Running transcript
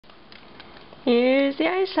Here's the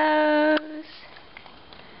ice house.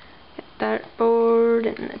 Got dartboard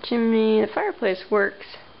and the chimney. The fireplace works.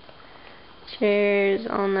 Chairs,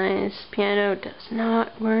 all nice. Piano does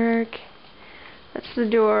not work. That's the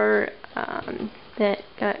door that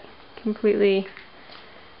got completely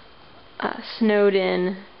snowed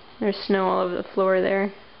in. There's snow all over the floor there.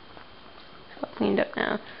 It's all cleaned up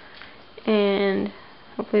now. And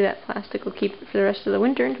hopefully that plastic will keep it for the rest of the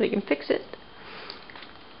winter until we can fix it.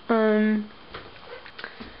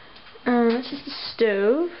 This is the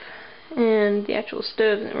stove, and the actual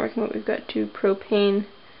stove isn't working, but we've got 2 propane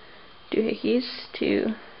doohickeys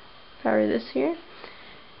to power this here.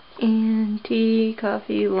 And tea,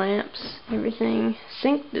 coffee, lamps, everything.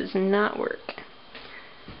 Sink does not work.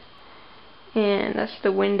 And that's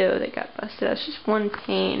the window that got busted out. It's just one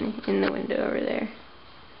pane in the window over there.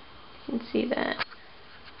 You can see that.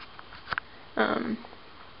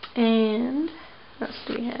 And what else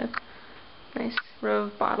do we have? Nice row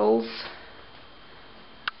of bottles.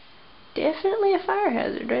 Definitely a fire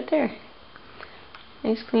hazard right there.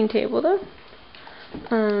 Nice clean table though.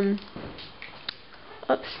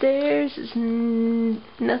 Upstairs is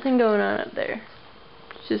nothing going on up there.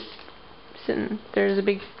 It's just sitting. There's a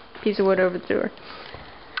big piece of wood over the door.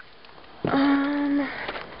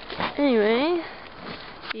 Anyway,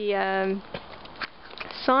 the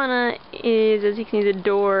sauna is, as you can see, the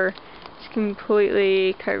door is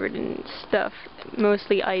completely covered in stuff,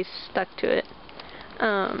 mostly ice stuck to it.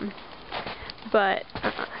 But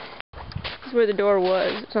this is where the door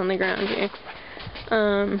was. It's on the ground here.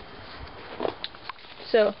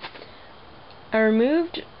 So I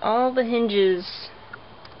removed all the hinges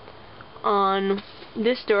on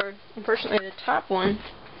this door. Unfortunately, the top one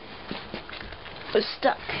was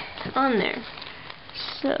stuck on there.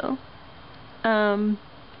 So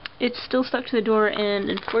it's still stuck to the door, and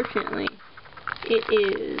unfortunately, it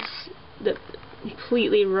is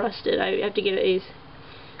completely rusted. I have to get a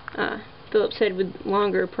Phillips head with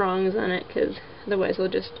longer prongs on it, because otherwise it'll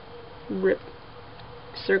just rip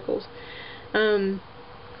circles. So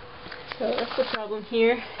that's the problem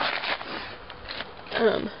here.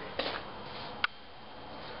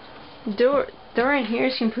 Door in here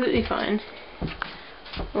is completely fine.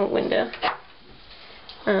 Oh, window.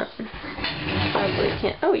 Probably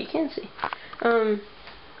can't. Oh, you can see.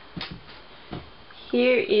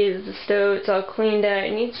 Here is the stove. It's all cleaned out.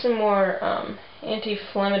 It needs some more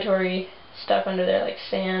anti-inflammatory stuff under there, like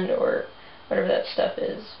sand or whatever that stuff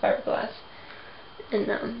is, fiberglass.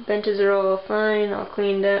 And benches are all fine, all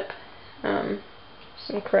cleaned up.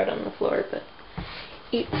 Some crud on the floor, but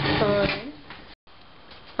it's fine.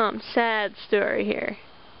 Sad story here.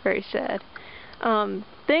 Very sad.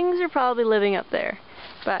 Things are probably living up there,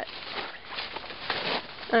 but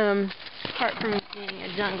apart from being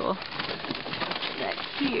a jungle, back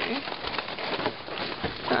here,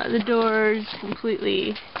 the door's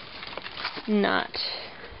completely not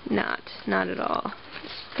at all.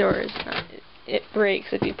 This door is not. It breaks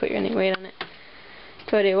if you put any weight on it.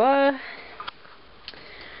 Todewa.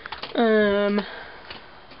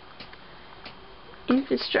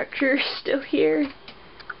 Infrastructure still here.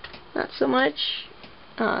 Not so much.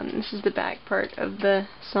 This is the back part of the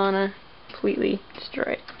sauna, completely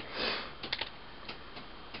destroyed.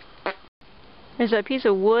 There's a piece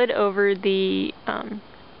of wood over the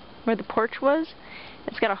where the porch was.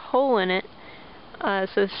 It's got a hole in it,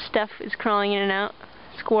 so stuff is crawling in and out,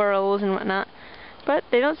 squirrels and whatnot. But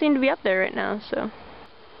they don't seem to be up there right now, so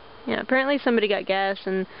yeah. Apparently somebody got gas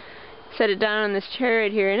and set it down on this chair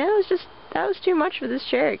right here, and that was too much for this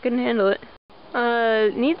chair. It couldn't handle it.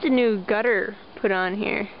 Needs a new gutter put on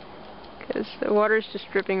here, because the water's just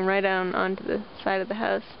dripping right down onto the side of the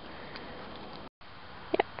house.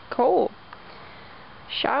 Yeah, coal.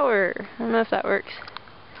 Shower. I don't know if that works.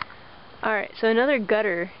 Alright, so another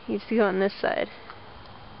gutter needs to go on this side.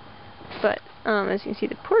 But, as you can see,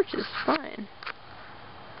 the porch is fine.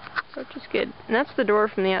 Porch is good. And that's the door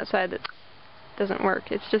from the outside that doesn't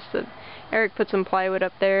work. It's just that Eric put some plywood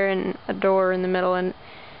up there and a door in the middle, and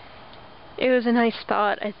it was a nice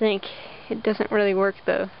thought. I think it doesn't really work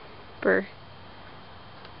though for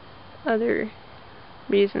other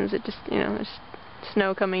reasons. It just, you know, there's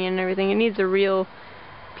snow coming in and everything. It needs a real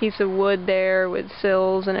piece of wood there with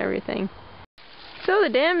sills and everything. So the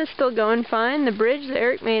dam is still going fine. The bridge that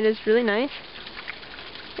Eric made is really nice.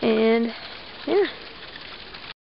 And yeah.